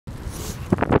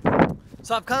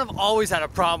So I've kind of always had a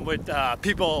problem with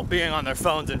people being on their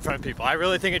phones in front of people. I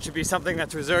really think it should be something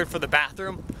that's reserved for the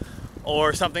bathroom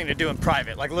or something to do in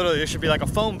private. Like literally there should be like a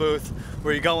phone booth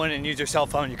where you go in and use your cell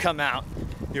phone, you come out,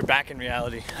 you're back in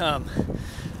reality.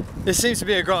 This seems to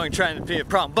be a growing trend and be a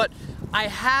problem, but I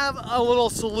have a little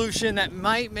solution that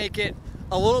might make it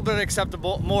a little bit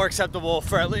acceptable, more acceptable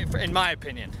for at least in my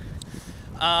opinion.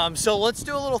 So let's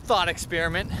do a little thought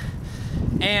experiment.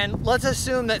 And let's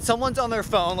assume that someone's on their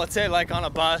phone, let's say like on a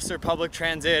bus or public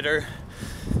transit or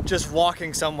just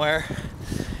walking somewhere.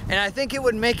 And I think it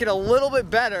would make it a little bit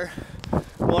better,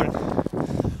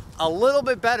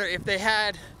 if they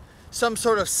had some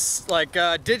sort of like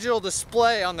digital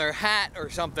display on their hat or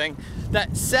something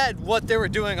that said what they were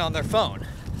doing on their phone.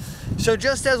 So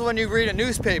just as when you read a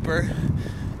newspaper,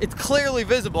 it's clearly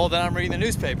visible that I'm reading the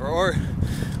newspaper, or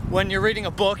when you're reading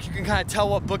a book, you can kind of tell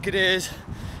what book it is,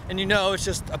 and you know it's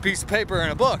just a piece of paper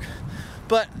and a book.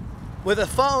 But with a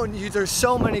phone, there's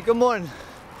so many, good morning.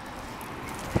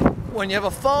 When you have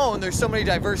a phone, there's so many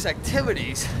diverse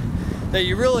activities that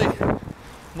you really, kind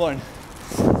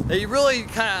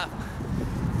of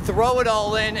throw it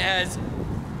all in as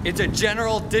it's a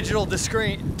general digital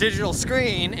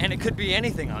screen, and it could be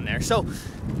anything on there. So,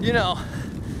 you know,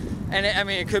 and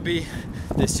it could be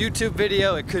this YouTube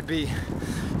video, it could be,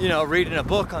 you know, reading a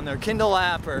book on their Kindle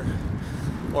app or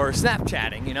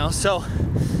Snapchatting, you know. So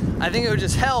I think it would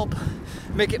just help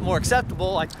make it more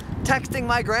acceptable, like texting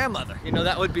my grandmother, you know,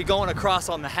 that would be going across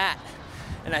on the hat,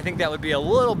 and I think that would be a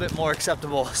little bit more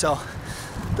acceptable. So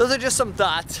those are just some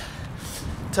thoughts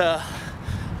to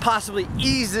possibly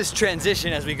ease this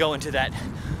transition as we go into that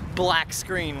black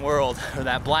screen world, or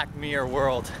that Black Mirror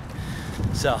world.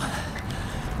 So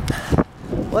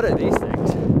what are these things?